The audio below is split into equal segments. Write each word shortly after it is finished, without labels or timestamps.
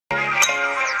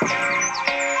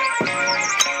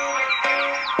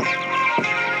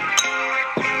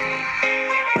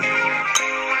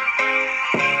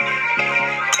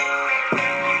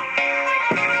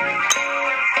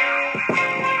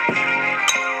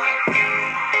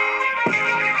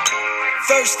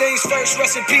First things first,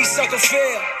 rest in peace, Uncle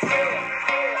Phil.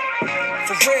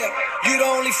 For real, you the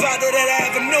only father that I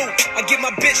ever knew. I get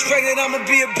my bitch pregnant, I'ma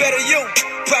be a better you.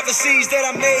 Prophecies that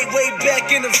I made way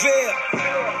back in the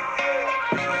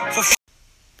veil.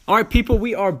 All right, people,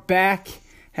 we are back.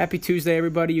 Happy Tuesday,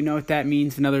 everybody. You know what that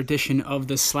means. Another edition of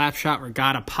the Slapshot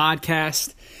Regatta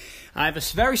podcast. I have a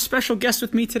very special guest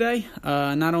with me today.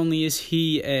 Not only is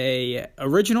he a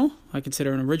original, I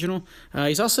consider an original,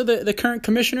 he's also the current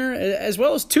commissioner, as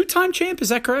well as two-time champ. Is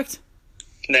that correct?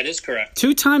 That is correct.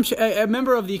 Two-time, a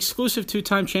member of the exclusive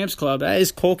two-time champs club. That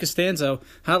is Cole Costanzo.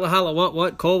 Holla, holla,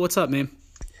 what? Cole, what's up, man?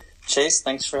 Chase,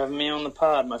 thanks for having me on the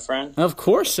pod, my friend. Of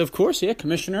course, yeah,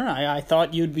 Commissioner. I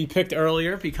thought you'd be picked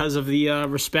earlier because of the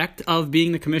respect of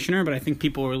being the commissioner, but I think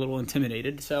people were a little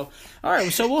intimidated. So, all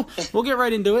right, so we'll get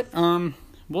right into it.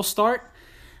 We'll start.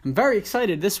 I'm very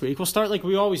excited this week. We'll start like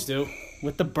we always do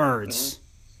with the birds. Mm-hmm.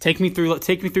 Take me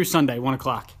through Sunday,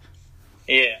 1:00.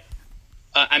 Yeah,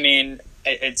 I mean,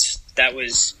 that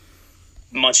was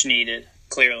much needed.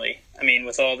 Clearly, I mean,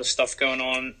 with all the stuff going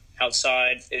on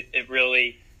outside, it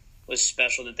really was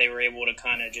special that they were able to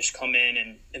kind of just come in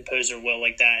and impose their will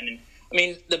like that. And I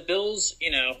mean, the Bills,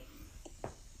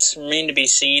 it's remain to be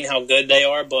seen how good they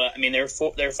are, but I mean, they're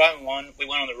 5-1. We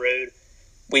went on the road.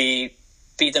 We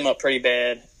beat them up pretty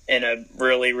bad in a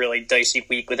really, really dicey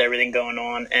week with everything going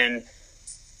on. And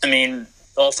I mean,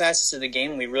 all facets of the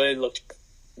game, we looked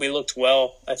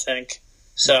well, I think.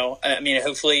 So, I mean,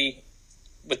 hopefully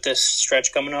with this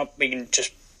stretch coming up, we can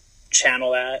just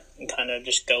channel that and kind of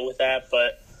just go with that,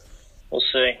 but we'll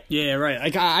see. Yeah, right.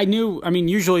 Like I knew. I mean,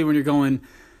 usually when you're going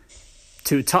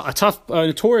to a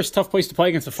notorious tough place to play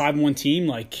against a 5-1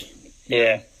 team,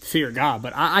 fear God.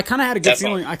 But I kind of had a good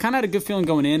feeling. I kind of had a good feeling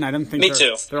going in. I didn't think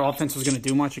their offense was going to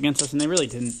do much against us, and they really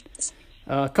didn't.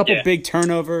 A couple big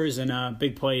turnovers and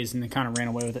big plays, and they kind of ran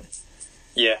away with it.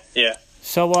 Yeah.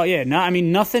 So,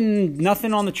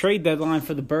 nothing on the trade deadline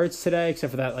for the Birds today,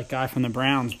 except for that guy from the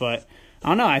Browns, but. I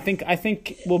don't know. I think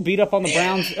we'll beat up on the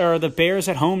Browns or the Bears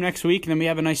at home next week, and then we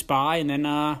have a nice bye, and then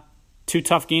 2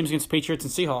 tough games against the Patriots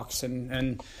and Seahawks,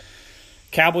 and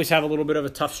Cowboys have a little bit of a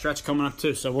tough stretch coming up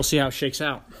too. So we'll see how it shakes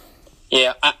out.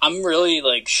 Yeah, I'm really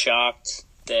shocked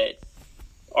that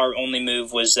our only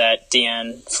move was that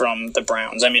DN from the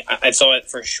Browns. I mean, I thought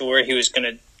for sure he was going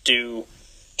to do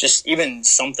just even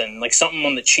something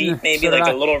on the cheap, maybe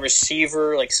a little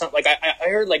receiver, I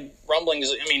heard rumblings.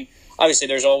 I mean. Obviously,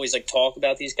 there's always talk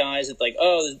about these guys. It's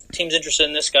the team's interested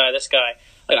in this guy.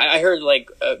 I heard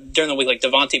during the week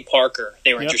Devontae Parker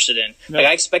they were interested in. Yep.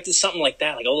 I expected something like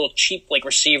that, a little cheap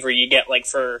receiver you get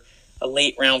for a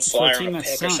late round flyer on a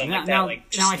pick or something like that.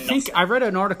 I read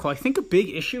an article. I think a big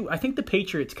issue. I think the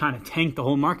Patriots kind of tanked the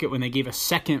whole market when they gave a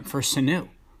second for Sanu.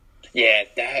 Yeah,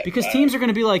 because teams are going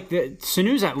to be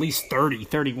Sanu's at least 30,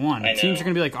 31. Teams are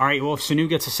going to be all right, well, if Sanu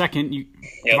gets a second,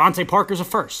 Devontae Parker's a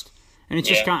first. And it's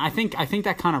just I think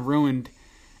that kind of ruined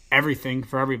everything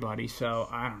for everybody. So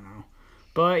I don't know,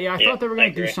 but I thought they were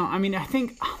going to do something. I mean,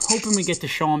 I'm hoping we get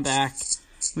Deshaun back.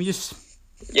 He's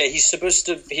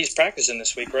practicing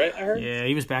this week, right? I heard. Yeah,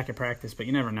 he was back at practice, but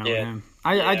you never know with him.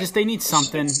 They need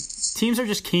something. Teams are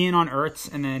just keying on Ertz,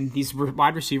 and then these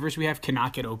wide receivers we have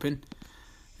cannot get open,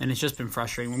 and it's just been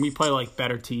frustrating when we play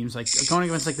better teams, going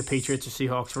against the Patriots or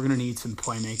Seahawks. We're going to need some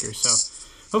playmakers. So.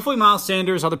 Hopefully Miles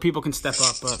Sanders, other people can step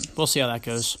up, but we'll see how that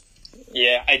goes.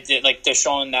 Yeah, I did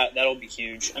Deshaun. That'll be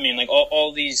huge. I mean,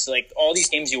 all these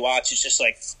games you watch, it's just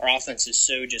our offense is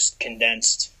so just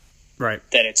condensed, right?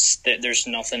 That there's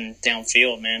nothing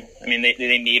downfield, man. I mean,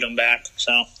 they need them back,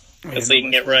 so hopefully he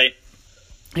can get right.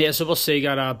 Yeah, so we'll see.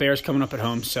 Got Bears coming up at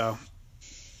home, so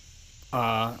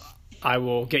I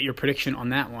will get your prediction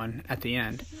on that one at the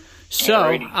end.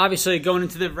 So, obviously, going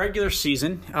into the regular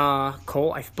season,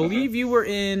 Cole, I believe you were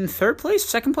in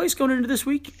second place going into this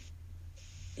week?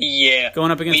 Yeah.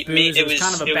 Going up against Booze, it was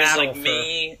kind of a battle.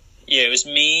 It was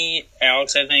me,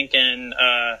 Alex, I think, and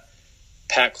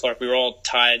Pat Clark. We were all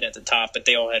tied at the top, but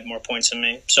they all had more points than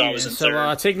me, so I was in third.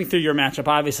 So, take me through your matchup.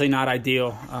 Obviously not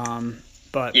ideal,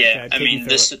 but... Yeah, I mean,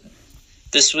 this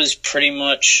was pretty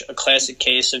much a classic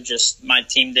case of just my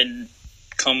team didn't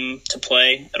come to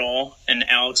play at all, and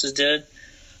Alex's did.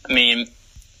 I mean,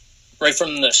 right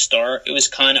from the start, it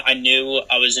was I knew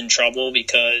I was in trouble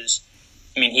because,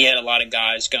 he had a lot of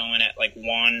guys going at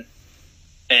 1,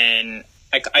 and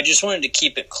I just wanted to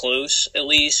keep it close at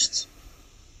least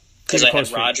because I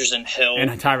had Rodgers and Hill.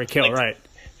 And Tyreek Hill, right.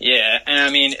 Yeah,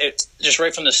 and it just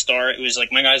right from the start, it was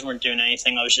my guys weren't doing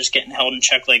anything. I was just getting held in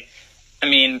check. He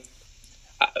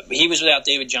was without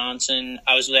David Johnson.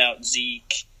 I was without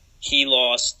Zeke. He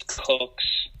lost Cooks.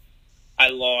 I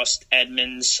lost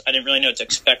Edmonds. I didn't really know what to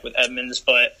expect with Edmonds,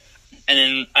 but And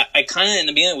then I kind of, in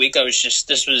the beginning of the week,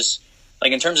 this was,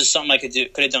 like, in terms of something I could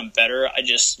have done better, I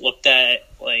just looked at,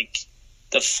 like,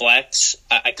 the flex.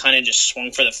 I kind of just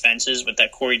swung for the fences with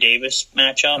that Corey Davis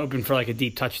matchup. Hoping for, like, a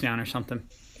deep touchdown or something.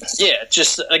 Yeah,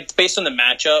 just, like, based on the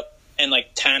matchup and,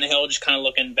 like, Tannehill just kind of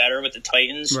looking better with the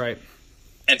Titans. Right.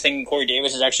 And thinking Corey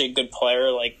Davis is actually a good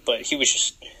player, like, but he was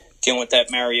just dealing with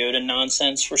that Mariota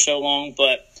nonsense for so long.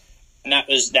 But that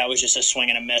was just a swing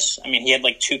and a miss. I mean, he had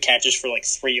like 2 catches for like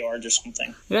 3 yards or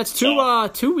something. Yeah, that's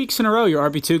 2 weeks in a row your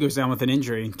RB2 goes down with an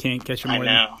injury and can't catch more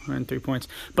than 3 points.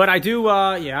 But I do,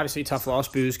 obviously tough loss.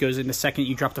 Booze goes into second.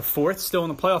 You dropped to fourth, still in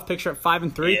the playoff picture at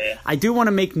 5-3. Yeah. I do want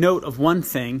to make note of one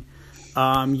thing.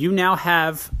 You now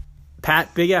have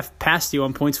Big F passed you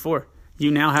on points for.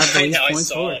 You now have the least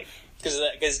points for.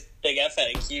 Because Big F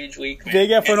had a huge week, man.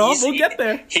 Big F went off. We'll get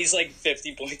there. He's like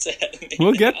 50 points ahead of me.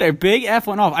 We'll get there. Big F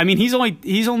went off. I mean, he's only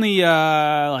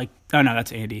like, oh no,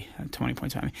 that's Andy, 20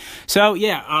 points ahead of me. So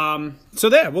yeah, so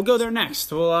there, we'll go there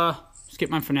next. We'll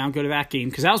skip mine for now. Go to that game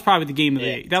because that was probably the game of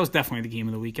the. That was definitely the game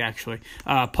of the week actually.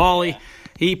 Paulie,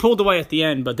 he pulled away at the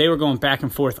end, but they were going back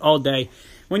and forth all day.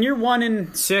 When you're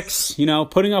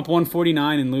 1-6, putting up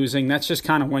 149 and losing, that's just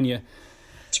kind of when you.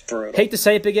 It's brutal. Hate to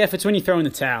say it, Big F, it's when you throw in the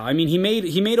towel. I mean, he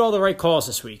made all the right calls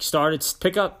this week.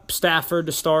 Pick up Stafford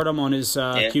to start him on his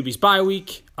QB's bye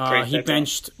week. He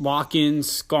benched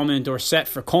Watkins, Gallman, and Dorsett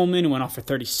for Coleman, who went off for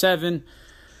 37.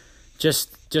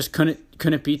 Just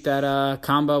couldn't beat that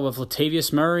combo of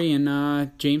Latavius Murray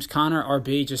and James Conner,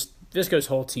 RB. Just this goes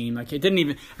whole team. Like it didn't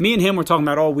even. Me and him were talking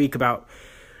about all week about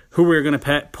who we were going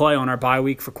to play on our bye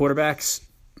week for quarterbacks.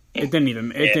 It didn't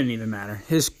even matter.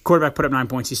 His quarterback put up 9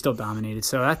 points. He still dominated.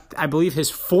 So I believe his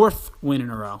 4th win in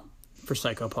a row for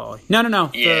Psycho Paulie.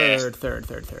 No. Yeah. Third.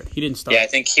 He didn't start. Yeah, I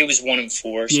think he was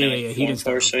 1-4. So yeah. He didn't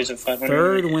start. So he's a 500.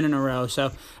 3rd win in a row.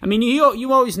 So I mean,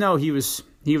 you always know he was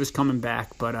coming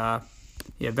back. But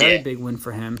very big win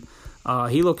for him.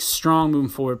 He looks strong moving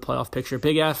forward. Playoff picture.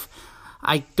 Big F.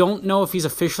 I don't know if he's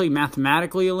officially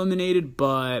mathematically eliminated,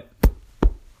 but.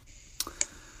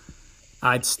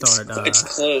 I'd start. It's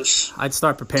close. I'd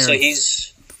start preparing. So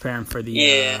he's preparing for the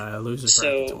losers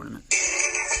bracket tournament.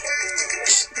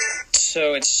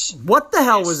 So it's. What the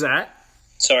hell was that?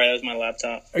 Sorry, that was my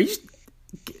laptop. Are you?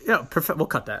 Yeah, we'll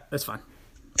cut that. That's fine.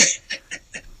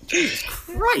 Jesus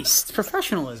Christ,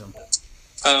 professionalism.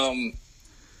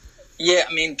 Yeah,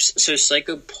 I mean, so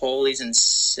Psycho Paulie's in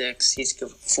 6. He's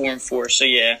 4-4. So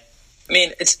yeah, I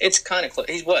mean, it's kind of close.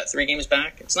 He's what, 3 games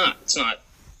back? It's not.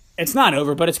 It's not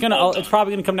over, but it's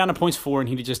probably gonna come down to points 4, and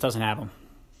he just doesn't have them.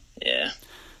 Yeah.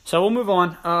 So we'll move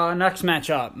on. Next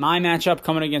matchup, my matchup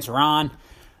coming against Ron.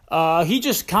 He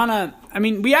just kind of. I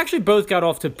mean, we actually both got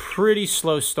off to pretty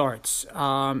slow starts.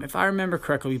 If I remember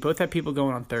correctly, we both had people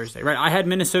going on Thursday, right? I had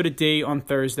Minnesota D on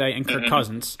Thursday and Kirk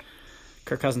Cousins.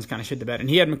 Kirk Cousins kind of shit the bed, and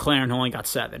he had McLaren, who only got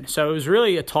 7. So it was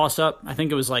really a toss-up. I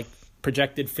think it was like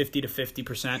projected 50 to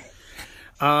 50%.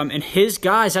 And his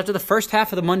guys after the first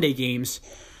half of the Monday games.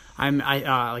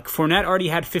 Like Fournette already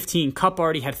had 15, Kupp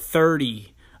already had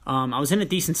 30. I was in a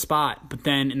decent spot, but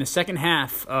then in the second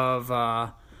half of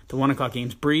the 1 o'clock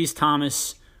games, Breeze,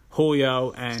 Thomas,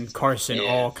 Julio, and Carson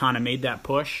all kind of made that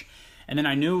push, and then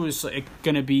I knew it was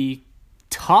going to be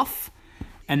tough.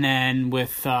 And then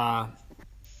with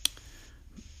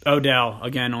Odell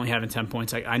again only having 10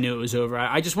 points, I knew it was over.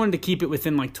 I just wanted to keep it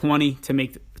within like 20 to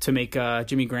make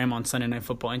Jimmy Graham on Sunday Night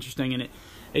Football interesting, and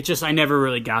it just I never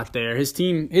really got there. His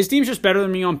team's just better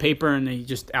than me on paper, and they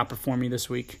just outperformed me this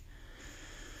week.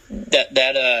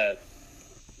 That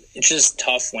it's just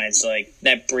tough when it's like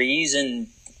that Breeze and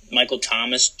Michael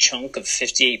Thomas chunk of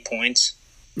 58 points.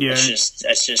 Yeah,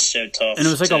 that's just so tough. And it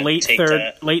was like a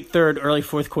late third, early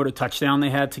fourth quarter touchdown they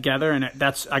had together, and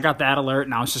I got that alert,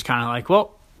 and I was just kind of like,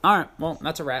 well, all right, well,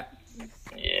 that's a wrap.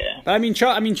 Yeah, but I mean,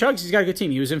 Chugs, he's got a good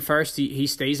team. He was in first. He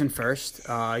stays in first.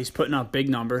 He's putting up big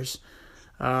numbers.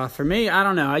 For me, I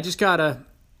don't know. I just gotta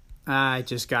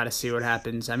see what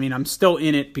happens. I mean, I'm still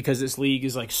in it because this league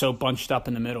is like so bunched up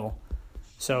in the middle.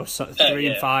 So 3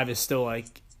 and 5 is still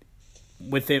like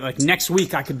with it. Like next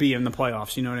week, I could be in the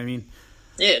playoffs. You know what I mean?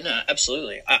 Yeah, no,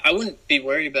 absolutely. I wouldn't be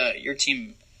worried about your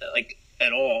team like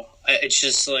at all. It's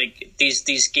just like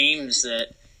these games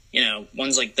that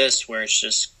ones like this where it's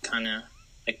just kind of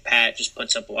like Pat just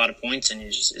puts up a lot of points and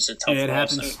it's a tough loss.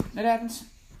 It happens.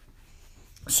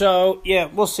 So, yeah,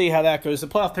 we'll see how that goes. The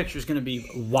playoff picture is going to be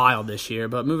wild this year.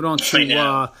 But moving on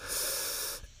to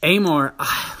Amor,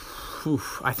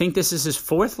 I think this is his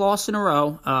 4th loss in a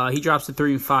row. He drops to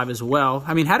 3-5 as well.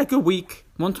 I mean, had a good week.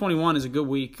 121 is a good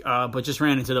week, but just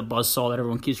ran into the buzzsaw that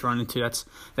everyone keeps running into. That's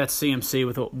CMC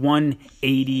with a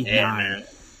 189. Yeah, man.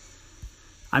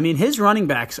 I mean, his running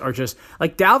backs are just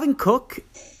like Dalvin Cook,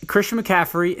 Christian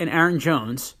McCaffrey, and Aaron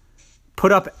Jones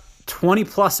put up 20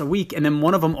 plus a week, and then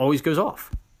one of them always goes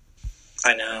off.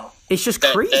 I know. It's just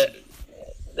crazy.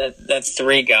 That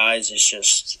three guys is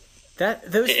just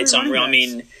it's unreal. I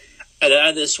mean,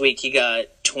 this week he got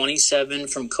 27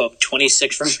 from Cook,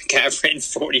 26 from McCaffrey, and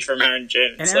 40 from Aaron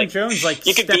Jones. And Aaron Jones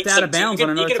stepped out of bounds on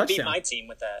another touchdown. He could have beat my team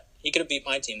with that. He could have beat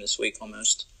my team this week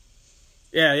almost.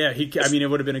 Yeah. I mean, it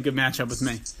would have been a good matchup with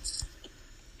me.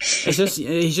 It's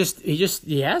just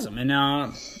he has them,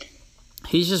 and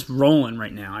he's just rolling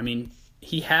right now. I mean,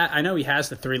 I know he has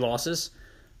the 3 losses,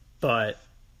 but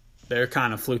they're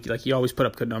kind of fluky. Like, he always put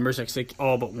up good numbers. I think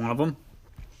all but one of them.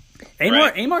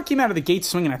 Amar came out of the gate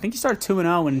swinging. I think he started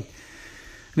 2-0, and I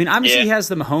mean, obviously he has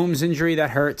the Mahomes injury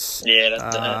that hurts. Yeah,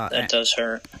 that does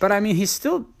hurt. But I mean, he's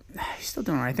still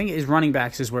doing it. I think his running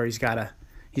backs is where he's got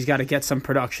to get some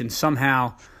production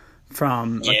somehow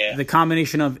from the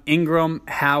combination of Ingram,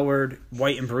 Howard,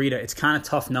 White, and Breida. It's kind of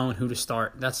tough knowing who to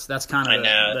start. That's kind of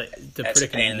the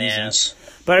predicament he's in.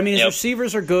 But I mean, his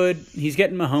receivers are good. He's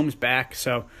getting Mahomes back.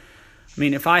 So, I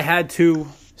mean, if I had to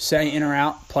say in or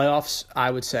out playoffs, I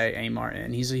would say Amar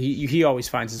in. He always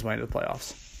finds his way to the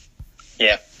playoffs.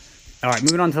 Yeah. All right,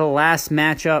 moving on to the last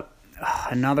matchup.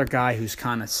 Another guy who's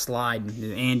kind of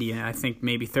sliding, Andy, and I think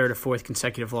maybe 3rd or 4th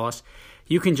consecutive loss.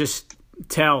 You can just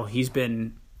tell he's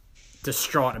been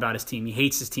distraught about his team. He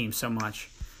hates his team so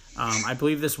much. I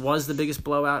believe this was the biggest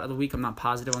blowout of the week. I'm not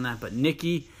positive on that, but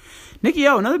Nicky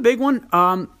O, another big one.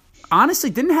 Honestly,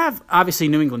 didn't have, obviously,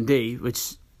 New England D, which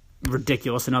is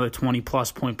ridiculous, another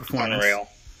 20-plus point performance. Unreal.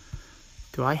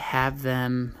 Do I have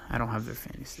them? I don't have their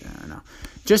fantasy. No.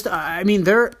 Just, I mean,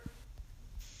 they're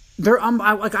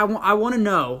I want to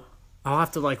know. I'll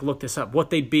have to look this up. What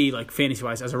they'd be fantasy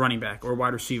wise as a running back or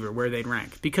wide receiver, where they'd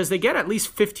rank, because they get at least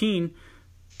 15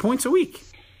 points a week.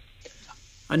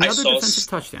 Another defensive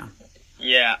touchdown.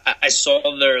 Yeah, I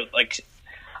saw their I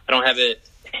don't have it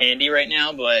handy right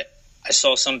now, but I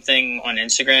saw something on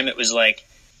Instagram. It was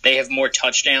they have more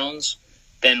touchdowns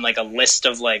than a list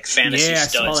of fantasy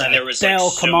studs, and there was Odell,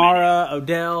 so Kamara, many.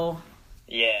 Odell.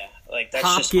 Yeah, that's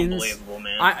Hopkins. just unbelievable,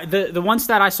 man. The one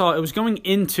stat I saw, it was going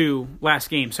into last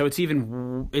game, so it's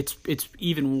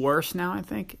even worse now. I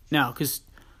think because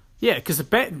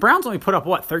the Browns only put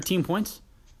up 13 points.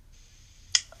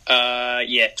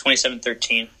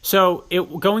 27-13. So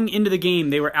going into the game,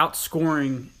 they were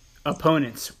outscoring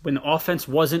opponents when the offense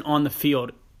wasn't on the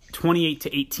field,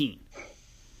 28-18.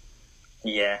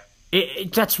 Yeah,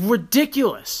 that's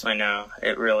ridiculous. I know,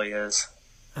 it really is.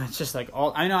 It's just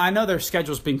I know their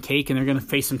schedule's been cake and they're going to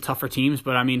face some tougher teams,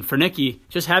 but I mean, for Nicky,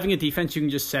 just having a defense you can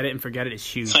just set it and forget it is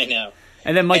huge. I know.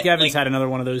 And then Mike Evans had another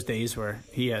one of those days where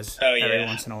he has every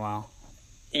once in a while.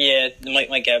 Yeah,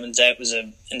 Mike Evans, that was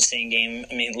an insane game.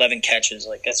 I mean, 11 catches,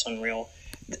 that's unreal.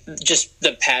 Just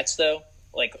the Pats, though,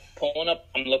 pulling up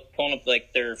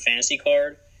their fantasy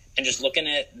card and just looking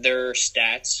at their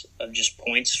stats of just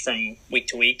points from week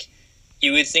to week.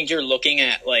 You would think you're looking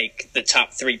at, the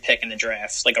top 3 pick in the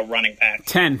draft, a running back.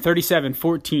 10, 37,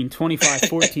 14, 25,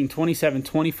 14, 27,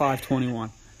 25,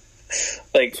 21.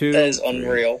 That is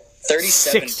unreal.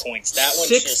 37 points. That one's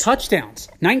 6 touchdowns.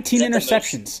 19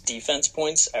 interceptions. Defense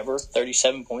points ever.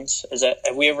 37 points.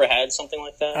 Have we ever had something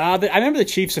like that? I remember the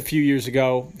Chiefs a few years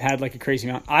ago had a crazy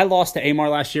amount. I lost to Amar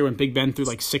last year when Big Ben threw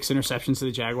 6 interceptions to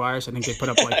the Jaguars. I think they put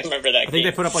up I remember that. I think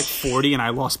they put up 40, and I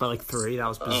lost by 3. That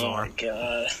was bizarre. Oh my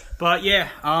god. But yeah,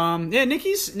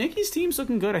 Nicky's team's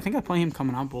looking good. I think I play him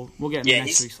coming up. We'll get into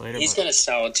next week's later. He's got a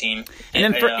solid team. And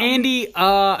then for Andy,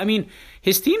 I mean,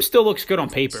 his team still looks good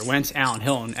on paper. Wentz, Allen,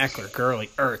 Hill, and Eckler, Gurley,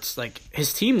 Ertz.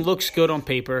 His team looks good on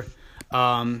paper.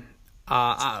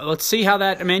 Let's see how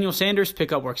that Emmanuel Sanders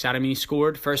pickup works out. I mean, he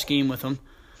scored first game with him,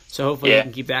 so hopefully he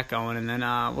can keep that going. And then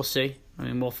we'll see. I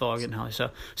mean, we'll fill getting healthy.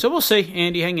 So we'll see.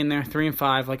 Andy, hang in there.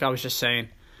 3-5, like I was just saying.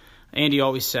 Andy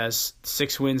always says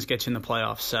 6 wins get you in the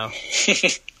playoffs. So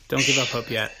don't give up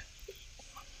hope yet.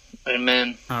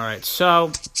 Amen. All right,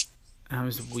 so that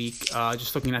was the week.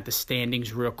 Just looking at the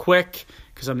standings real quick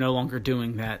because I'm no longer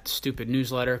doing that stupid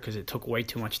newsletter because it took way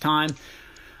too much time.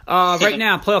 Right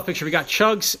now, playoff picture, we got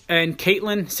Chugs and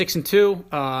Caitlin,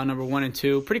 6-2, number 1 and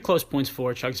 2. Pretty close points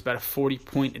for Chugs, about a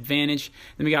 40-point advantage.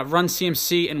 Then we got Run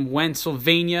CMC and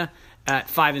Wennsylvania at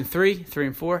 5-3,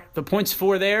 3-4. The points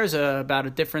for there is about a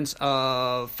difference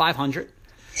of 500.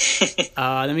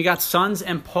 Then we got Suns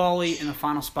and Paulie in the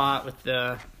final spot with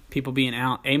the people being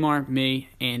out. Amar, me,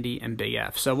 Andy, and Big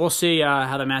F. So we'll see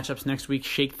how the matchups next week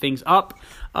shake things up.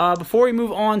 Before we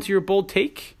move on to your bold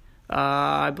take,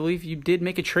 I believe you did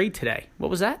make a trade today.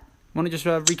 What was that? Want to just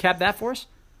recap that for us?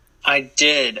 I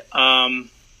did.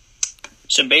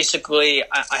 So basically,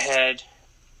 I had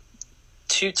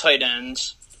 2 tight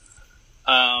ends.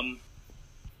 I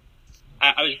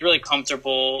was really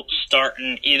comfortable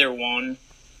starting either one.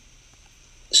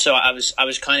 So I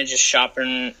was kind of just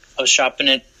shopping. I was shopping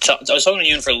it. I was talking to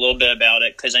Ewan for a little bit about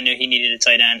it because I knew he needed a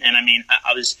tight end, and I mean,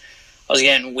 I was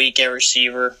getting weak at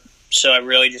receiver, so I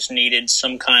really just needed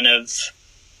some kind of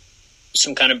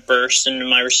burst into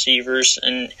my receivers,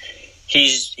 and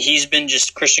he's been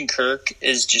just Christian Kirk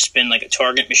has just been like a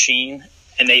target machine,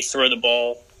 and they throw the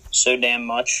ball so damn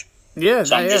much. Yeah,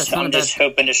 so I'm just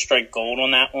hoping to strike gold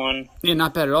on that one. Yeah,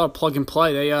 not bad at all. Plug and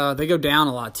play. They go down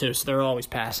a lot too, so they're always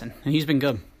passing, and he's been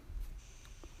good.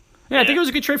 Yeah, I think it was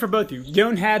a good trade for both of you.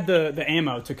 Yon had the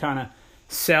ammo to kind of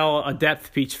sell a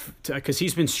depth piece because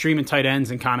he's been streaming tight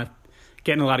ends and kind of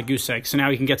getting a lot of goose eggs. So now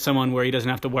he can get someone where he doesn't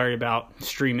have to worry about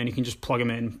streaming. He can just plug him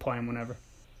in, play him whenever.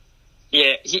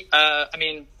 Yeah,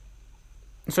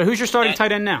 So who's your starting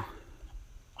tight end now?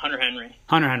 Hunter Henry.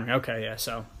 Hunter Henry. Okay, yeah.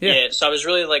 So so I was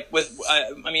really like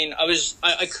I was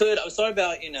thought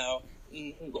about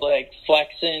like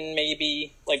flexing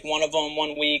maybe like one of them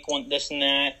 1 week, one this and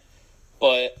that,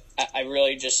 but I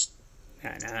really just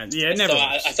never.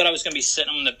 I thought I was going to be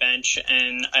sitting on the bench,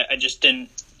 and I just didn't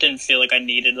feel like I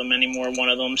needed them anymore. One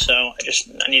of them, so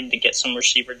I needed to get some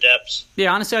receiver depths.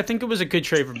 Yeah, honestly, I think it was a good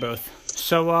trade for both.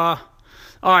 So, all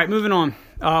right, moving on.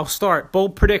 I'll start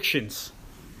bold predictions.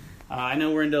 I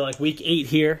know we're into like week 8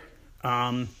 here,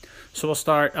 so we'll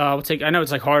start. We'll take. I know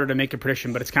it's like harder to make a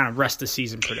prediction, but it's kind of rest of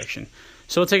season prediction.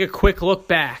 So we'll take a quick look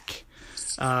back.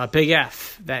 Big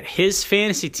F, that his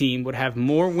fantasy team would have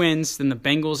more wins than the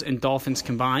Bengals and Dolphins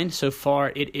combined. So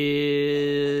far,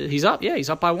 he's up. Yeah, he's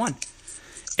up by 1.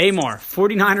 Amar,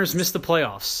 49ers missed the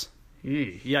playoffs.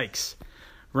 Yikes.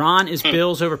 Ron is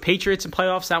Bills over Patriots in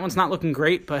playoffs. That one's not looking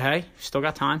great, but hey, still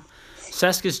got time.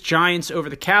 Seska's Giants over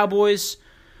the Cowboys.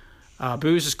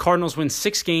 Booze is Cardinals win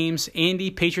 6 games. Andy,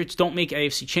 Patriots don't make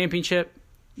AFC Championship.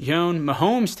 Yon,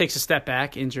 Mahomes takes a step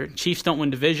back, injured. Chiefs don't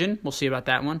win division. We'll see about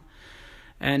that one.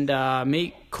 And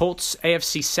me, Colts,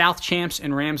 AFC South champs,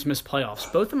 and Rams miss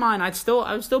playoffs. Both of mine, I still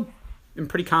am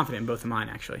pretty confident in both of mine,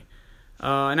 actually.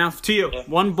 Now to you,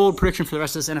 one bold prediction for the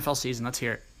rest of this NFL season. Let's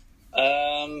hear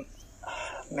it.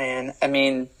 Man, I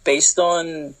mean, based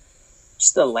on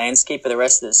just the landscape of the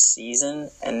rest of the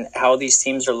season and how these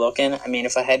teams are looking, I mean,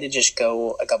 if I had to just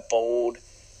go like a bold,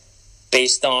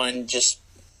 based on just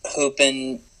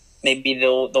hoping maybe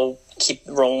they'll keep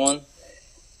rolling,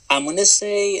 I'm going to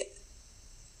say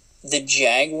the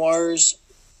Jaguars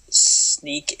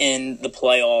sneak in the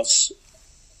playoffs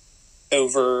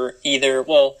over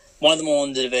one of them will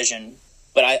win the division,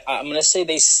 but I'm going to say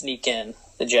they sneak in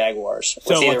the Jaguars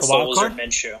with either Foles or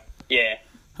Minshew. Yeah.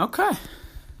 Okay.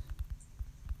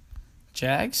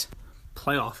 Jags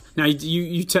playoff. Now,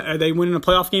 are they winning a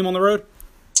playoff game on the road?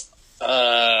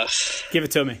 Give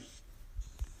it to me.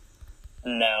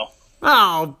 No.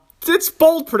 Oh, it's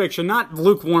bold prediction, not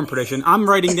lukewarm prediction. I'm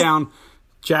writing down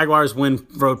Jaguars win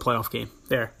road playoff game.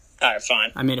 There. All right,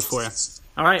 fine. I made it for you.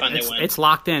 All right, it's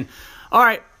locked in. All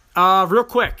right, real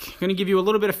quick, I'm going to give you a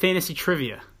little bit of fantasy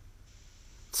trivia.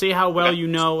 See how well you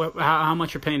know how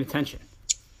much you're paying attention.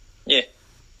 Yeah.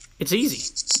 It's easy.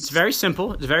 It's very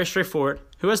simple. It's very straightforward.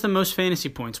 Who has the most fantasy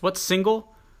points? What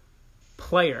single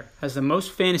player has the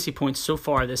most fantasy points so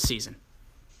far this season?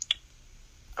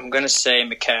 I'm going to say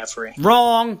McCaffrey.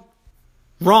 Wrong.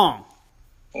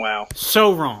 Wow.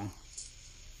 So wrong.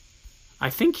 I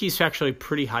think he's actually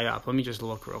pretty high up. Let me just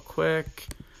look real quick.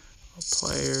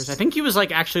 Players. I think he was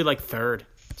actually third.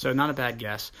 So not a bad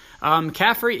guess.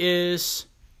 McCaffrey is...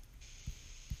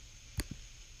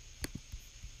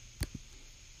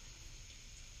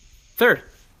 third.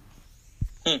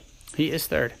 He is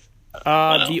third.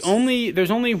 There's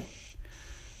only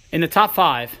in the top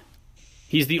 5,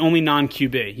 he's the only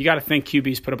non-QB. You got to think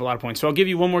QBs put up a lot of points. So I'll give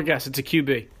you one more guess. It's a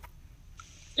QB.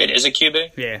 It is a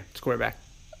QB? Yeah, it's quarterback.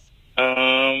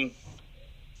 I'm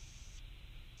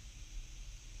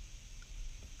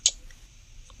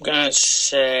going to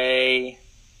say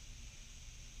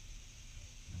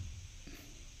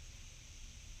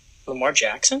Lamar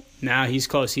Jackson? No, he's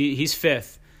close. He's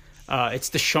 5th. It's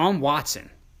Deshaun Watson.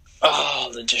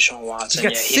 Oh, the Deshaun Watson.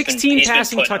 He's got 16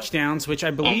 passing touchdowns, which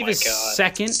I believe is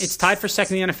second. It's tied for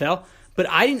second in the NFL. But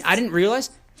I didn't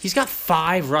realize he's got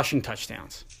 5 rushing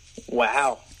touchdowns.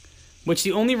 Wow. Which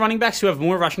the only running backs who have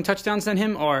more rushing touchdowns than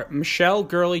him are Michelle,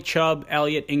 Gurley, Chubb,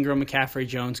 Elliott, Ingram, McCaffrey,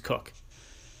 Jones, Cook.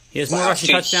 He has more rushing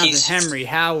touchdowns than Henry,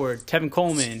 Howard, Tevin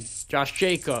Coleman, Josh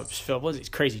Jacobs, Phil. It's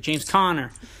crazy. James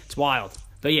Conner. It's wild.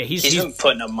 But yeah, he's been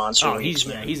putting up monster weeks,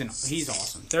 man. He's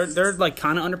awesome. They're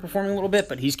kind of underperforming a little bit,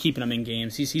 but he's keeping them in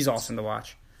games. He's awesome to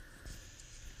watch.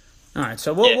 All right,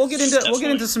 so we'll get into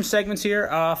definitely. some segments here.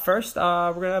 First,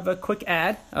 we're gonna have a quick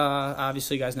ad.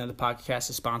 Obviously, you guys know the podcast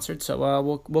is sponsored,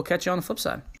 so we'll catch you on the flip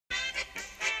side.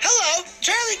 Hello,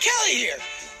 Charlie Kelly here,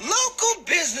 local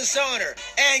business owner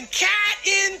and cat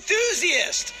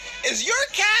enthusiast. Is your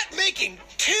cat making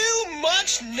too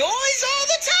much noise all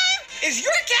the time? Is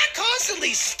your cat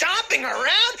constantly stomping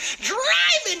around,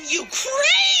 driving you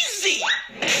crazy?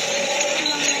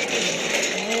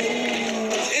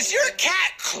 Is your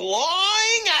cat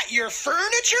clawing at your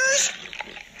furnitures?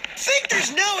 Think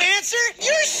there's no answer?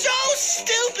 You're so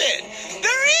stupid.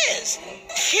 There is.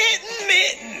 Kitten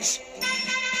mittens.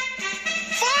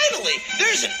 Finally,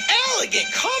 there's an elegant,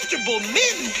 comfortable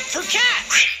mitten for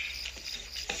cats.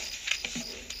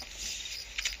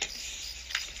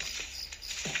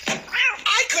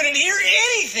 I couldn't hear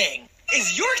anything.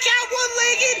 Is your cat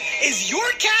one-legged? Is your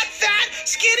cat fat,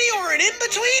 skinny, or an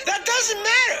in-between? That doesn't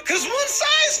matter, because one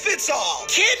size fits all.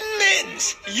 Kitten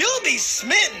mittens. You'll be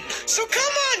smitten. So come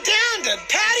on down to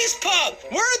Patty's Pub.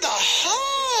 We're the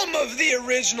home of the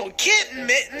original kitten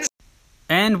mittens.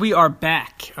 And we are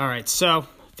back. All right, so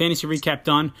fantasy recap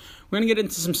done. We're going to get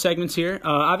into some segments here.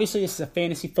 Obviously, this is a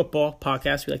fantasy football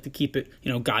podcast. We like to keep it,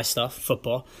 guy stuff,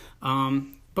 football.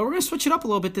 But we're going to switch it up a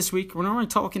little bit this week. We're not really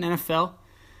talking NFL.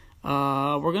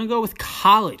 We're going to go with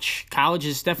college. College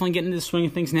is definitely getting into the swing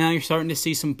of things now. You're starting to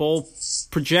see some bowl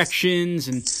projections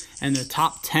and the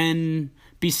top 10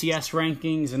 BCS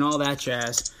rankings and all that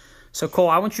jazz. So, Cole,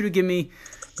 I want you to give me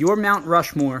your Mount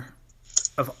Rushmore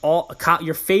of all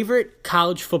your favorite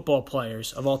college football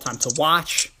players of all time to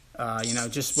watch.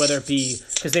 Just whether it be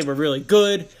because they were really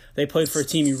good, they played for a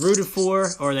team you rooted for,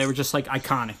 or they were just like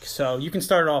iconic. So you can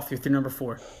start it off with your number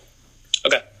 4.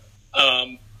 Okay.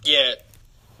 Yeah.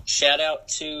 Shout out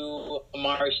to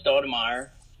Amari Stoudemire.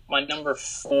 My number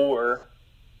 4,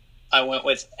 I went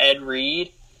with Ed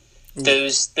Reed.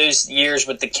 Those years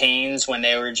with the Canes when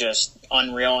they were just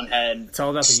unreal and had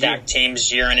stacked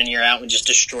teams year in and year out and just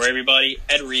destroy everybody.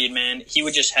 Ed Reed, man, he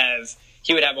would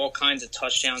have all kinds of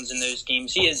touchdowns in those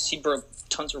games. He broke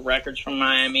tons of records from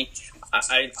Miami.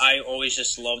 I always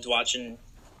just loved watching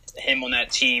him on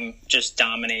that team just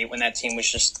dominate when that team was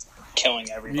just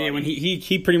killing everybody. Yeah, when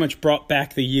he pretty much brought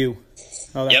back the U.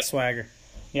 Oh, that swagger.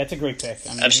 Yeah, it's a great pick.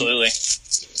 Absolutely.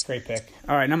 Great pick.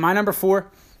 All right, now my number 4,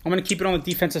 I'm going to keep it on the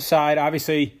defensive side.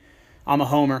 Obviously, I'm a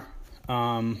homer.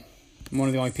 I'm one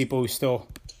of the only people who still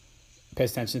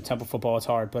pays attention to Temple football. It's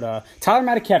hard. But Tyler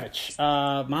Matakevich,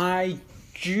 my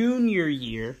junior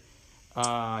year,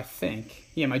 I think.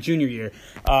 Yeah, my junior year.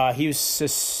 He was a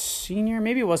senior.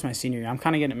 Maybe it was my senior year. I'm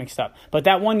kind of getting it mixed up. But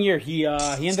that one year, he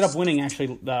ended up winning,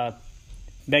 actually, the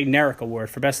Bednarik Award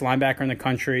for best linebacker in the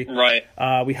country. Right.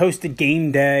 We hosted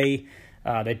game day.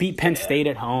 They beat Penn State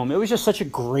at home. It was just such a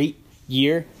great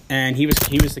year, and he was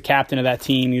the captain of that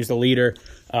team. He was the leader,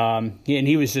 and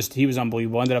he was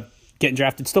unbelievable. Ended up getting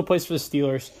drafted. Still plays for the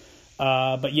Steelers.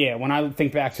 But yeah, when I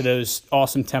think back to those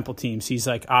awesome Temple teams, he's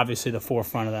like obviously the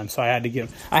forefront of them. So I had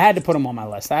to put him on my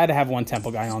list. I had to have one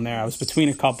Temple guy on there. I was between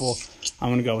a couple. I'm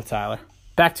going to go with Tyler.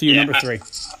 Back to you, number 3.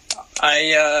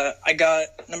 I got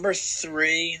number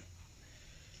 3.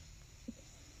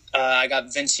 I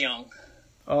got Vince Young.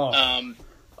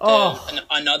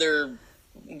 Another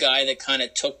guy that kind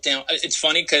of took down. It's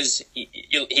funny because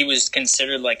he was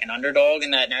considered like an underdog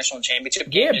in that national championship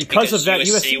game. Yeah, because of that,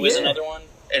 USC was another one.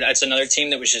 That's another team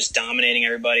that was just dominating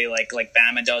everybody, like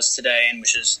Bama does today, and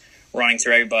was just running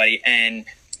through everybody. And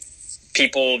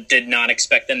people did not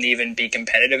expect them to even be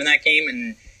competitive in that game,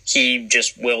 and he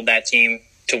just willed that team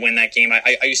to win that game.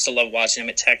 I used to love watching him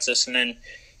at Texas, and then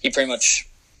he pretty much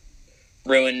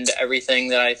ruined everything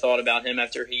that I thought about him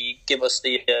after he gave us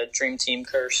the Dream Team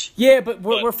curse. Yeah, but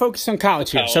we're focused on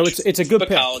college here, so it's a good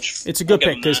pick. It's a good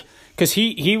pick because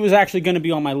he was actually going to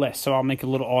be on my list, so I'll make it a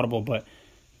little audible. But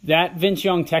that Vince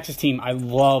Young Texas team, I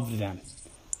loved them,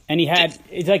 and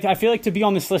it's like I feel like to be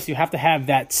on this list, you have to have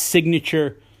that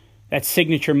signature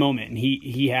moment, and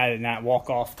he had in that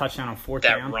walk-off touchdown on 4th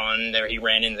down. That run there, he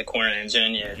ran into the corner end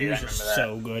zone. Yeah, he was just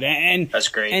so good, and that's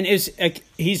great. And it's like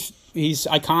he's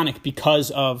iconic because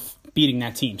of beating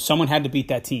that team. Someone had to beat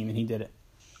that team, and he did it.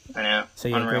 I know. So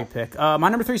yeah, great pick. My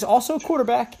number 3 is also a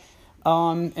quarterback,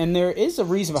 and there is a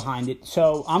reason behind it.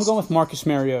 So I'm going with Marcus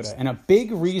Mariota, and a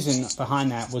big reason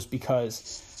behind that was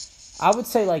because I would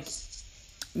say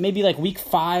maybe week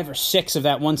 5 or 6 of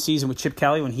that one season with Chip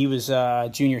Kelly when he was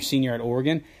junior, senior at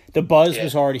Oregon, the buzz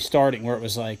was already starting where it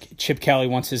was like Chip Kelly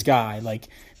wants his guy. Like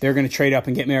they're going to trade up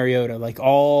and get Mariota. Like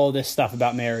all this stuff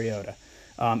about Mariota.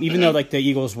 Even though the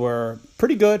Eagles were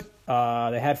pretty good,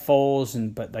 they had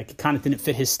Foles, but it kind of didn't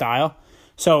fit his style.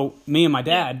 So me and my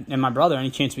dad and my brother,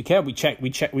 any chance we could,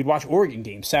 we'd watch Oregon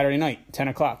games Saturday night, 10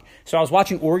 o'clock. So I was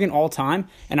watching Oregon all the time,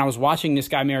 and I was watching this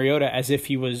guy Mariota as if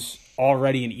he was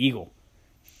already an Eagle.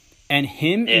 And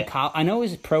him in college, I know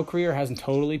his pro career hasn't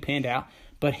totally panned out,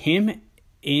 but him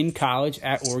in college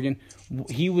at Oregon,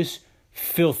 he was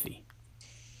filthy.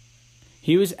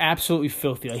 He was absolutely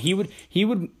filthy. Like he would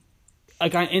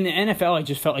like in the NFL, I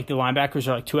just felt like the linebackers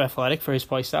are like too athletic for his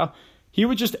play style. He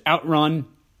would just outrun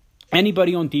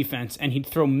anybody on defense, and he'd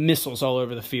throw missiles all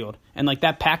over the field. And like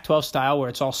that Pac-12 style where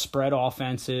it's all spread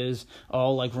offenses,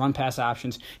 all like run-pass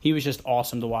options, he was just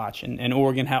awesome to watch. And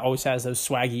Oregon always has those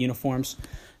swaggy uniforms.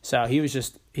 So he was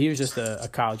just a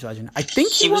college legend. I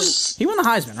think he won the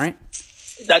Heisman, right?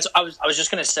 I was just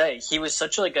gonna say he was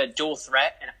such like a dual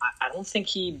threat, and I don't think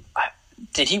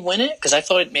did he win it? Because I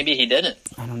thought maybe he didn't.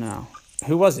 I don't know.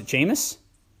 Who was it? Jameis?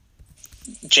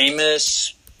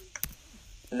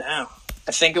 No.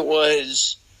 I think it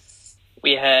was,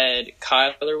 we had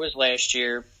Kyler was last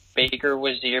year, Baker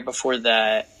was the year before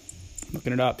that.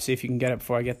 Looking it up, see if you can get it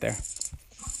before I get there.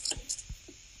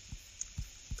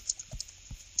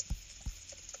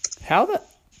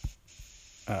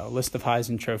 List of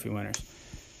Heisman Trophy winners.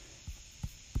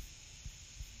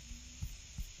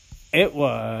 It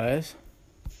was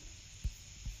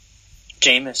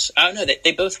Jameis. Oh, no,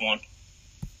 they both won.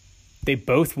 They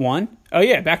both won? Oh,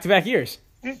 yeah, back-to-back years.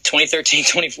 2013,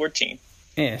 2014.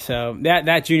 Yeah, so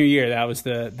that junior year, that was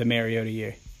the Mariota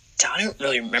year. I don't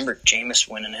really remember Jameis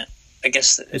winning it. I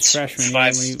guess it's freshman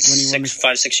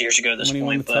 5-6 years ago at this point.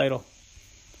 When he won the title.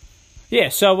 Yeah,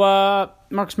 so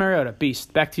Marcus Mariota,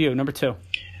 beast. Back to you, number 2.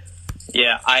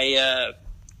 Yeah, I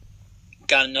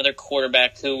got another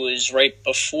quarterback who was right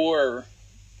before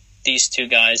these two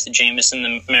guys, the Jameis and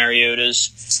the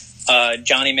Mariotas.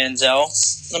 Johnny Manziel,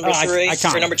 number 3,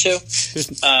 or number 2.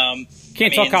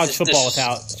 Can't talk college football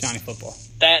without Johnny Football.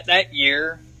 That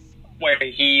year where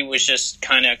he was just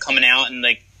kind of coming out and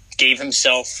like earned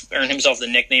himself the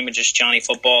nickname of just Johnny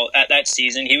Football. At that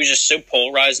season, he was just so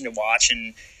polarizing to watch,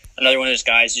 and another one of those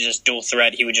guys who just dual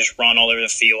threat. He would just run all over the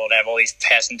field, have all these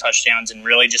passing touchdowns, and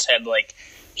really just had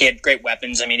he had great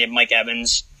weapons. I mean, he had Mike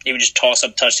Evans. He would just toss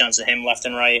up touchdowns to him left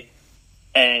and right.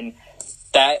 And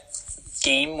that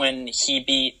game when he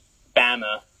beat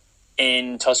Bama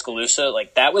in Tuscaloosa,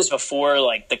 that was before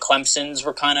the Clemsons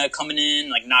were kind of coming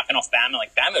in, knocking off Bama.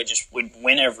 Bama just would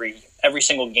win every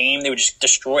single game. They would just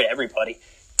destroy everybody.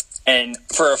 And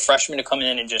for a freshman to come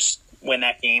in and just win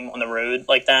that game on the road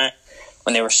like that,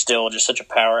 when they were still just such a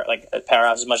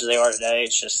powerhouse as much as they are today,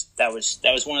 it's just that was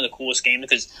one of the coolest games,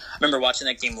 because I remember watching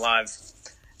that game live,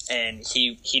 and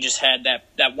he just had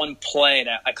that one play,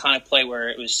 that iconic play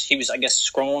where he was I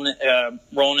guess rolling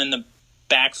in the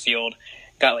backfield,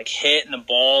 got hit, and the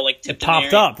ball tipped popped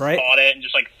in there, up, right? Caught it and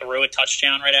just threw a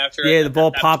touchdown right after it. Yeah, the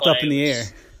ball popped up in the air.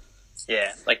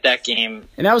 Yeah, that game.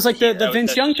 And that was the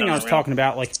Vince Young thing I was talking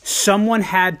about. Someone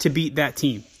had to beat that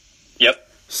team. Yep.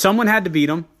 Someone had to beat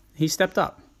him. He stepped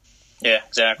up. Yeah,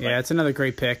 exactly. Yeah, it's another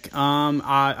great pick.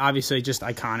 Obviously just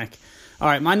iconic. All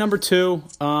right, my number 2.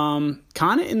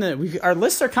 Our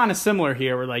lists are kind of similar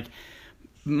here. We're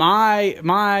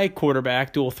my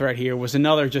quarterback dual threat here was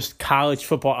another just college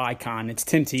football icon. It's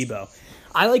Tim Tebow.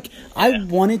 I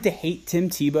wanted to hate Tim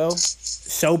Tebow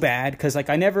so bad because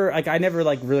I never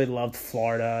really loved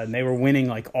Florida, and they were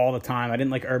winning all the time. I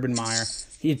didn't like Urban Meyer.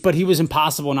 But he was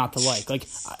impossible not to like.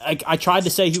 I tried to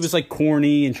say he was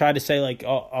corny and tried to say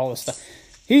all this stuff.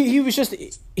 He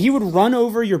would run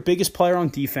over your biggest player on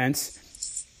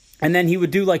defense, and then he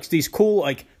would do these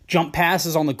cool jump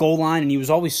passes on the goal line, and he was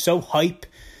always so hype.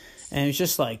 And it's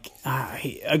just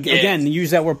again,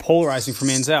 use that word polarizing for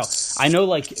Manziel. I know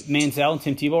Manziel and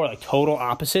Tim Tebow are total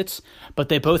opposites, but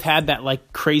they both had that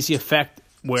crazy effect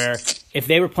where if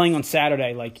they were playing on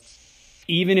Saturday,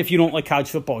 even if you don't like college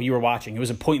football, you were watching. It was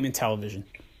appointment television.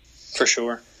 For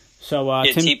sure. So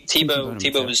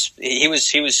Tebow was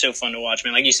so fun to watch,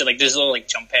 man. Like you said, there's little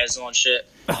jump passes and all shit.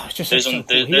 Oh, it's just so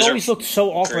cool. He always looked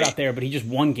so awkward out there, but he just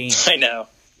won games. I know.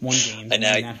 One game. I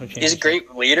know. He's a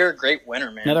great leader, great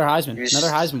winner, man. Another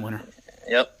Heisman winner.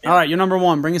 Yep. All right, you're number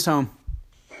 1. Bring us home.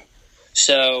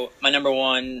 So my number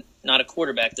 1, not a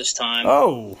quarterback this time.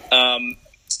 Oh.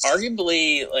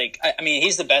 Arguably,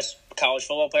 he's the best college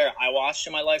football player I watched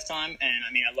in my lifetime, and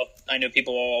I know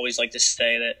people will always like to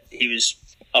say that he was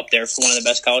up there for one of the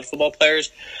best college football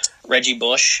players, Reggie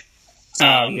Bush.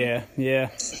 Yeah.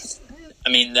 The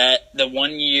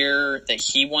one year that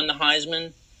he won the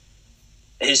Heisman,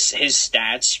 his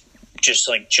stats just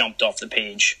jumped off the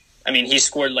page. He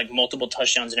scored multiple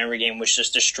touchdowns in every game, was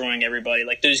just destroying everybody.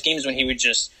 Those games when he would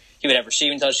have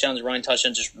receiving touchdowns, running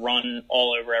touchdowns, just run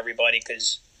all over everybody.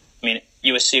 Because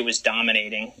USC was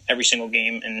dominating every single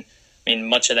game, and I mean,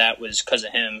 much of that was because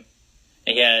of him.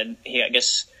 I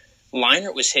guess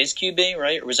Leinart was his QB,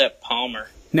 right? Or was that Palmer?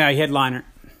 No, he had Leinart.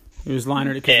 It was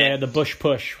Leinart because they had the Bush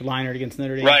push Leinart against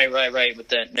Notre Dame. Right, with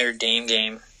that Notre Dame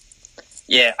game.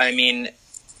 Yeah, I mean,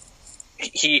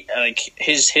 he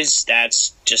his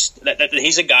stats just that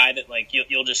he's a guy that like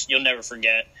you'll never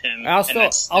forget him. I'll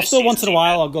still once in a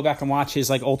while I'll go back and watch his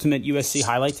like ultimate USC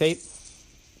highlight tape.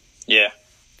 Yeah.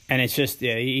 And it's just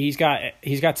he's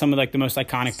got some of like the most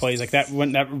iconic plays like that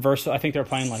reversal. I think they were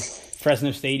playing like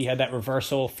Fresno State. He had that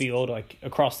reversal field like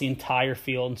across the entire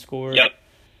field and scored. Yep.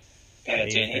 Yeah,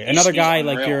 dude, another guy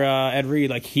like your Ed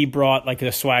Reed, like he brought like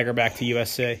the swagger back to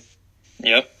USC.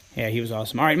 Yep. Yeah, he was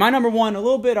awesome. All right, my number one, a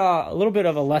little bit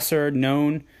of a lesser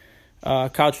known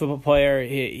college football player.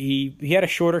 He had a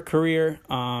shorter career.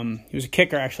 He was a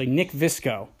kicker actually. Nick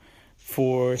Visco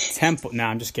for Temple. No,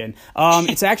 I'm just kidding.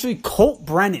 It's actually Colt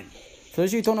Brennan. For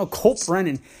those of you who don't know, Colt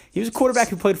Brennan, he was a quarterback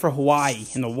who played for Hawaii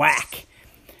in the WAC.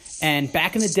 And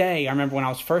back in the day, I remember when I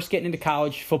was first getting into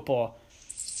college football,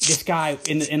 this guy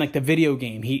in like the video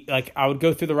game, I would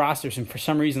go through the rosters, and for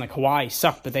some reason like Hawaii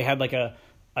sucked, but they had like a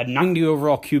 90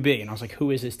 overall QB, and I was like, who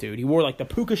is this dude? He wore like the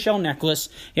puka shell necklace.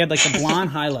 He had like the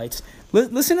blonde highlights.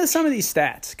 Listen to some of these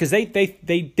stats because they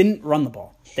didn't run the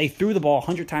ball. They threw the ball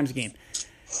 100 times a game.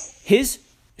 His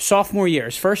sophomore year,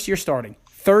 his first year starting,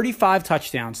 35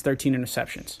 touchdowns, 13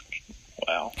 interceptions.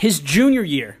 Wow. His junior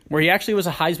year, where he actually was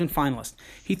a Heisman finalist,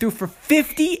 he threw for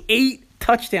 58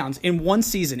 touchdowns in one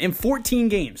season, in 14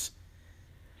 games.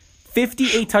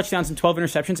 58 touchdowns and 12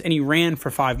 interceptions, and he ran for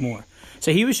 5 more.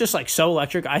 So he was just like so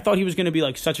electric. I thought he was going to be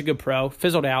like such a good pro.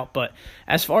 Fizzled out, but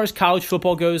as far as college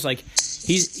football goes, like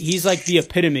he's like the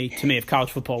epitome to me of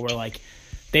college football, where like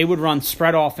they would run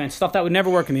spread offense, stuff that would never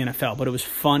work in the NFL, but it was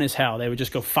fun as hell. They would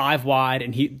just go 5 wide,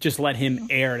 and he just let him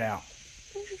air it out.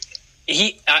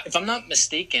 If I'm not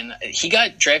mistaken, he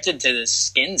got drafted to the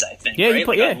Skins, I think. Yeah, right? he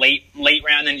played, like a late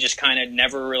round, and just kind of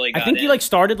never really got I think in. he like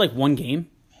started like one game.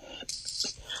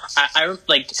 I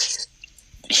like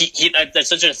he that's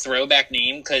such a throwback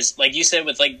name because, like you said,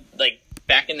 with like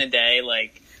back in the day,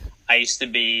 like I used to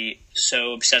be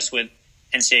so obsessed with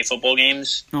NCAA football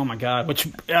games. Oh my god! Which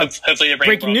hopefully they're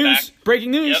breaking news! Back.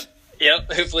 Breaking news!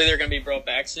 Yep. Hopefully they're going to be brought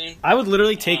back soon. I would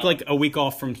literally take like a week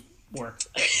off from work.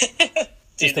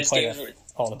 Dude, these games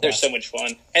they're so much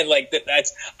fun, and like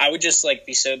I would just like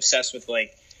be so obsessed with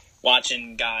like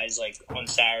watching guys like on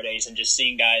Saturdays and just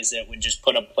seeing guys that would just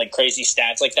put up like crazy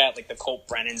stats like that, like the Colt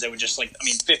Brennans that would just like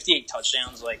 58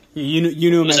 touchdowns. Like you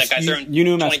knew him as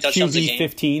QB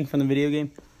 15 from the video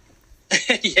game.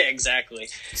 Yeah, exactly.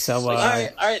 So all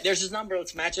right, there's his number.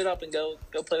 Let's match it up and go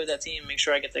play with that team. Make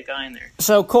sure I get that guy in there.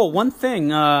 So Cole, one thing,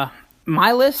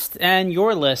 my list and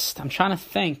your list. I'm trying to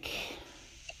think.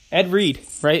 Ed Reed,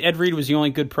 right? Ed Reed was the only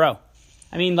good pro.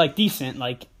 I mean, like decent,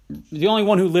 like the only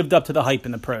one who lived up to the hype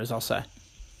in the pros. I'll say.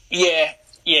 Yeah.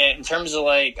 In terms of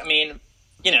like, I mean,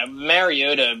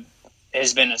 Mariota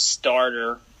has been a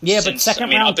starter. Yeah, but second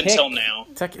round up pick, until now.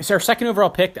 Second overall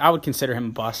pick, I would consider him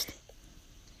a bust.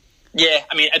 Yeah,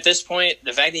 I mean, at this point,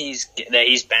 the fact that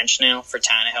he's benched now for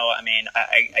Tannehill, I mean,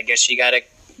 I guess you got to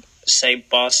say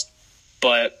bust.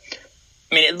 But,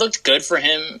 I mean, it looked good for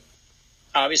him.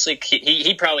 Obviously,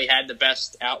 he probably had the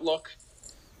best outlook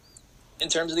in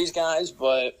terms of these guys,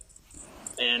 but,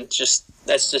 man,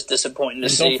 that's just disappointing to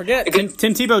see. Don't forget,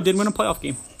 Tim Tebow did win a playoff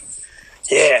game.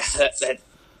 Yeah, that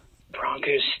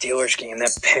Broncos-Steelers game,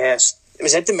 that pass.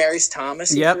 Was that Demaryius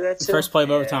Thomas? Yep, first play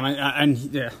of overtime.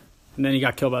 And then he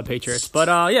got killed by the Patriots. But,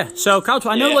 so college,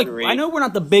 I know we're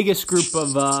not the biggest group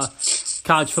of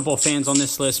college football fans on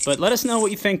this list, but let us know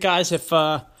what you think, guys. If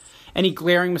any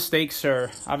glaring mistakes,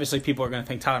 or obviously people are going to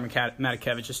think Tyler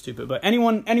Matakevich is stupid, but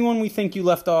anyone we think we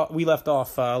left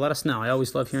off, let us know. I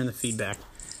always love hearing the feedback.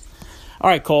 All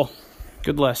right, Cole.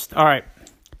 Good list. All right.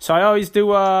 So I always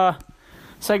do a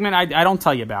segment I don't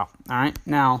tell you about. All right.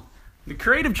 Now, the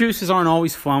creative juices aren't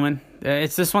always flowing.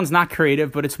 This one's not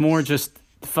creative, but it's more just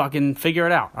fucking figure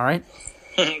it out, all right?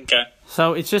 Okay.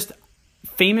 So it's just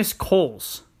famous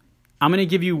Coles. I'm going to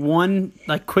give you one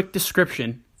like quick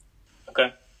description.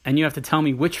 Okay. And you have to tell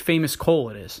me which famous Cole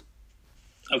it is.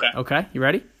 Okay. Okay, you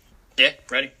ready? Yeah,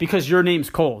 ready. Because your name's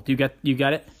Cole. You got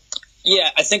it? Yeah,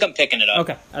 I think I'm picking it up.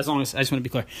 Okay, as long as I just want to be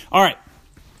clear. All right.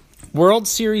 World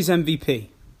Series MVP.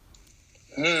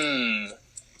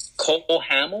 Cole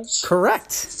Hamels?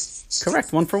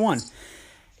 Correct. 1 for 1.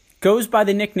 Goes by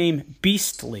the nickname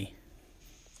Beastly.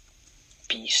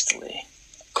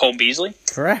 Cole Beasley?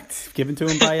 Correct. Given to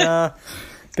him by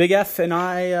Big F and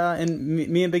I, and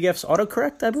me and Big F's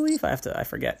autocorrect, I believe. I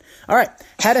forget. All right.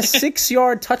 Had a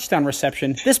 6-yard touchdown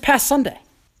reception this past Sunday.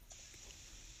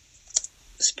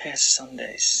 This past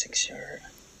Sunday, 6-yard.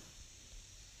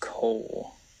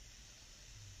 Cole.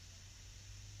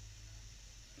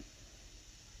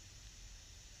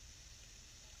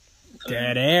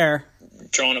 Dead air.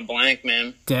 Drawing a blank,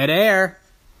 man. Dead air.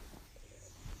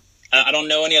 I don't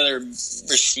know any other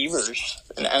receivers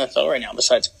in the NFL right now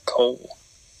besides Cole.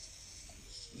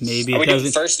 Maybe Are it we doing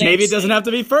doesn't. first names? Maybe it doesn't have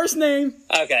to be first name.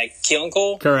 Okay, Keelan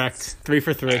Cole? Correct. 3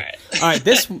 for 3. All right. All right.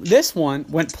 This one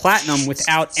went platinum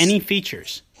without any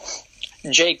features.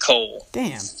 J. Cole.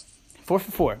 Damn. 4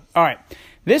 for 4. All right.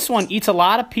 This one eats a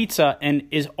lot of pizza and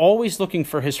is always looking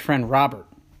for his friend Robert.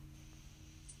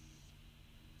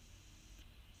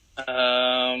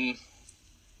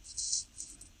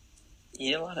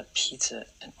 Eat a lot of pizza.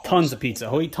 And Tons of pizza.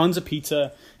 He'll eat tons of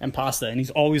pizza and pasta, and he's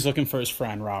always looking for his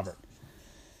friend Robert.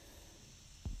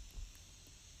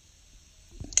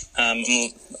 I'm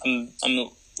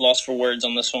lost for words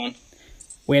on this one.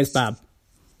 Where's Bob?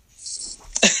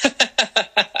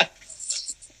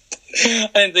 I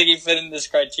didn't think he fit in this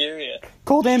criteria.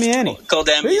 Cole Damiani. Cole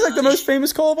Damiani. He's like the most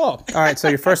famous Cole of all. All right, so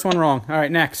your first one wrong. All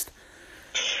right, next.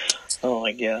 Oh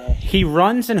my god. He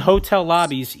runs in hotel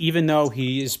lobbies even though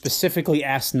he is specifically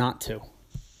asked not to.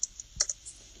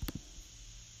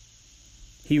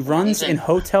 He runs in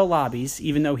hotel lobbies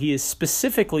even though he is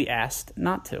specifically asked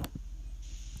not to.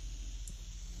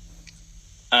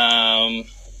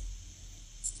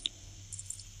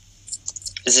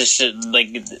 Is this like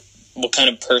what kind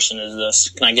of person is this?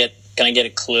 Can I get a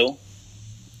clue?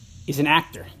 He's an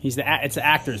actor. It's the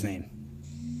actor's name.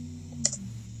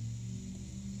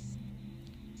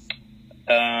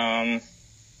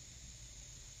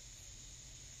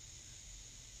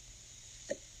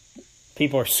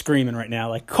 People are screaming right now,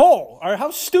 like Cole.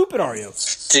 How stupid are you,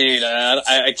 dude?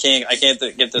 I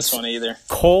can't get this one either.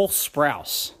 Cole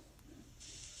Sprouse.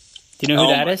 Do you know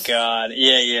who that is? Oh my god!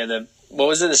 Yeah. What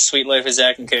was it? The Sweet Life of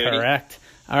Zach and Cody. Correct.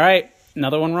 All right,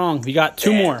 another one wrong. We got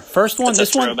two more. First one.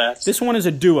 This one is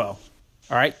a duo.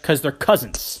 All right, because they're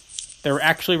cousins. They're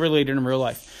actually related in real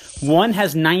life. One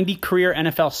has 90 career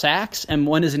NFL sacks, and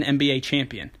one is an NBA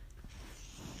champion.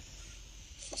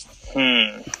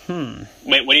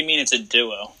 Wait, what do you mean it's a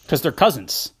duo? Because they're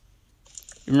cousins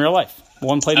in real life.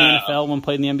 One played in the NFL, one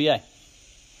played in the NBA.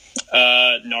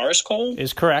 Norris Cole?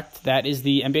 Is correct. That is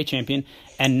the NBA champion.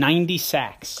 And 90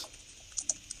 sacks.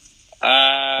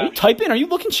 Are you typing? Are you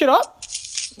looking shit up?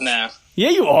 Nah. Yeah,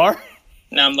 you are.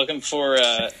 No, I'm looking for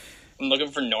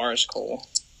Norris Cole.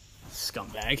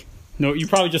 Scumbag. No, you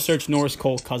probably just searched Norris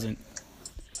Cole cousin.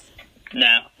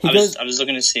 No, I was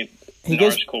looking to see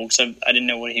Norris Cole because I didn't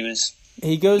know what he was.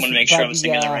 He goes. I want to make sure I was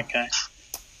thinking the right guy.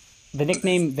 The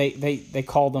nickname they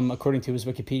called him, according to his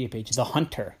Wikipedia page, the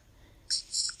Hunter.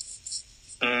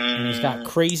 And he's got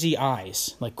crazy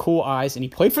eyes, like cool eyes, and he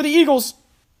played for the Eagles.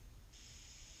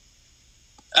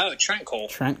 Oh, Trent Cole.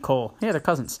 Trent Cole. Yeah, they're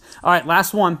cousins. All right,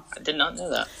 last one. I did not know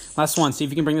that. Last one. See if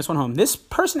you can bring this one home. This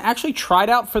person actually tried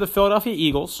out for the Philadelphia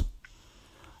Eagles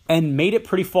and made it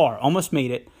pretty far. Almost made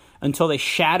it until they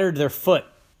shattered their foot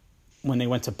when they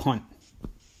went to punt.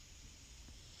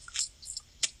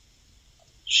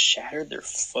 Shattered their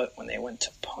foot when they went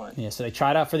to punt. Yeah, so they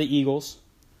tried out for the Eagles,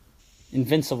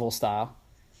 Invincible style.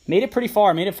 Made it pretty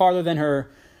far. Made it farther than her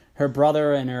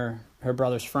brother and her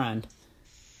brother's friend.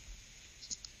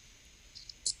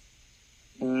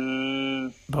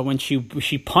 But when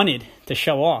she punted to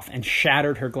show off and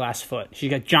shattered her glass foot. She's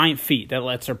got giant feet that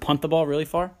lets her punt the ball really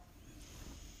far.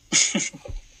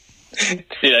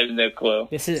 Dude, I have no clue.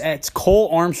 It's Cole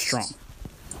Armstrong,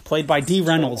 played by Dee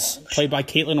Reynolds, played by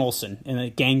Caitlin Olsen, and the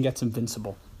gang gets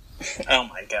invincible. Oh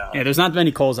my god. Yeah, there's not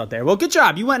many Coles out there. Well, good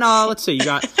job. You went, let's see, you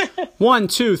got 1,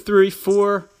 2, 3,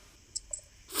 4,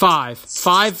 5.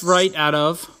 5 right out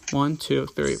of 1, 2,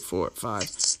 3, 4, 5,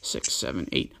 6, 7,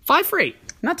 8. 5 for 8.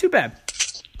 Not too bad.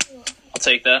 I'll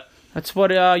take that. That's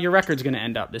what your record's going to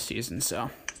end up this season,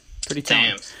 so pretty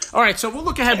talented. All right, so we'll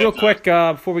look ahead real quick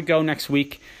before we go next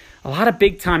week. A lot of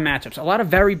big-time matchups, a lot of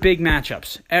very big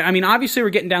matchups. I mean, obviously,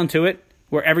 we're getting down to it,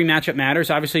 where every matchup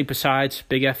matters, obviously, besides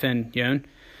Big F and Yon.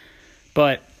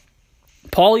 But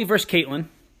Paulie versus Caitlin,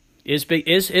 is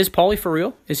Paulie for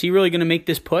real? Is he really going to make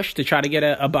this push to try to get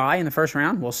a bye in the first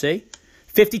round? We'll see.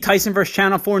 50 Tyson versus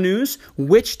Channel 4 News.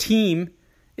 Which team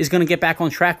is going to get back on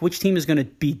track? Which team is going to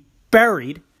be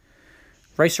buried?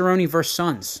 Rice-A-Roni versus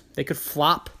Suns. They could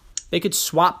flop. They could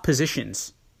swap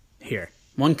positions here.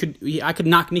 I could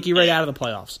knock Nikki right out of the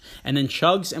playoffs. And then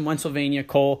Chugs and Pennsylvania,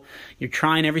 Cole, you're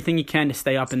trying everything you can to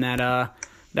stay up in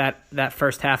that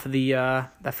first half of the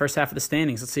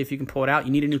standings. Let's see if you can pull it out.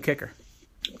 You need a new kicker.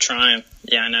 I'm trying.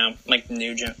 Yeah, I know. Like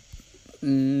Nugent.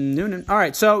 Noonan. All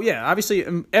right. So yeah, obviously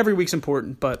every week's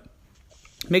important, but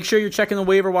make sure you're checking the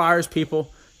waiver wires,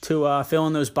 people, to fill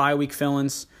in those bye week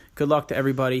fill-ins. Good luck to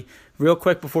everybody. Real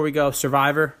quick before we go,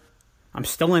 Survivor, I'm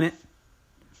still in it.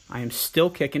 I am still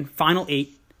kicking. Final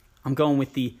 8. I'm going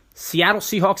with the Seattle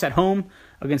Seahawks at home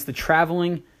against the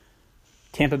traveling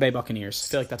Tampa Bay Buccaneers.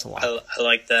 I feel like that's a lot. I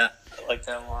like that. I like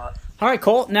that a lot. All right,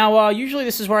 Cole. Now, usually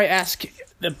this is where I ask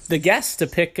the guests to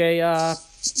pick a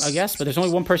guest, but there's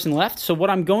only one person left. So what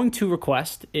I'm going to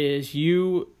request is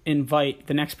you invite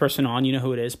the next person on. You know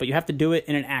who it is, but you have to do it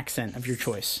in an accent of your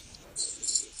choice.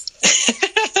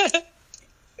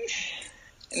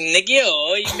 Nicky,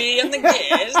 you being the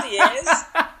guest, yes.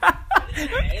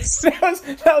 That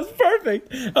was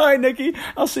perfect. All right, Nikki.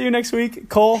 I'll see you next week.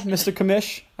 Cole, Mr.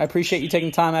 Commish, I appreciate you taking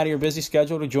time out of your busy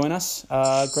schedule to join us.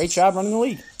 Great job running the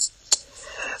league.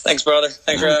 Thanks, brother.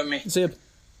 Thanks for having me. See ya.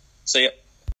 See ya.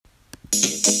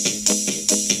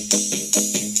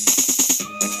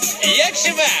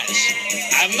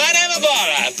 Yakshimash, my name is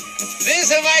Borat.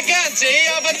 This is my country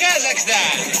of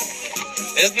Kazakhstan.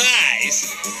 It's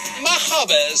nice. My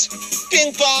hobbies,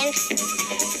 ping pong,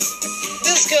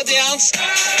 disco dance,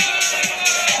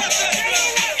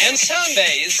 and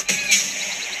Sundays.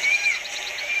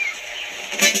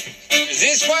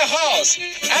 This is my house,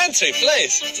 entry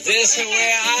place. This is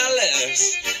where I live.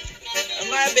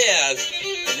 My bed.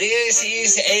 This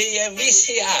is a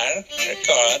VCR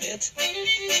recorded,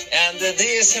 and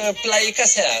this play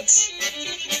cassettes.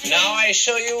 Now I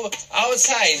show you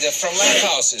outside from my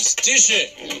houses. This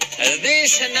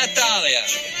is Natalia.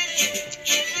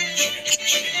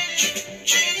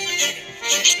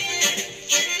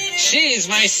 She is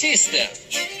my sister.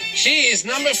 She is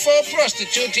number 4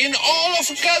 prostitute in all of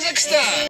Kazakhstan.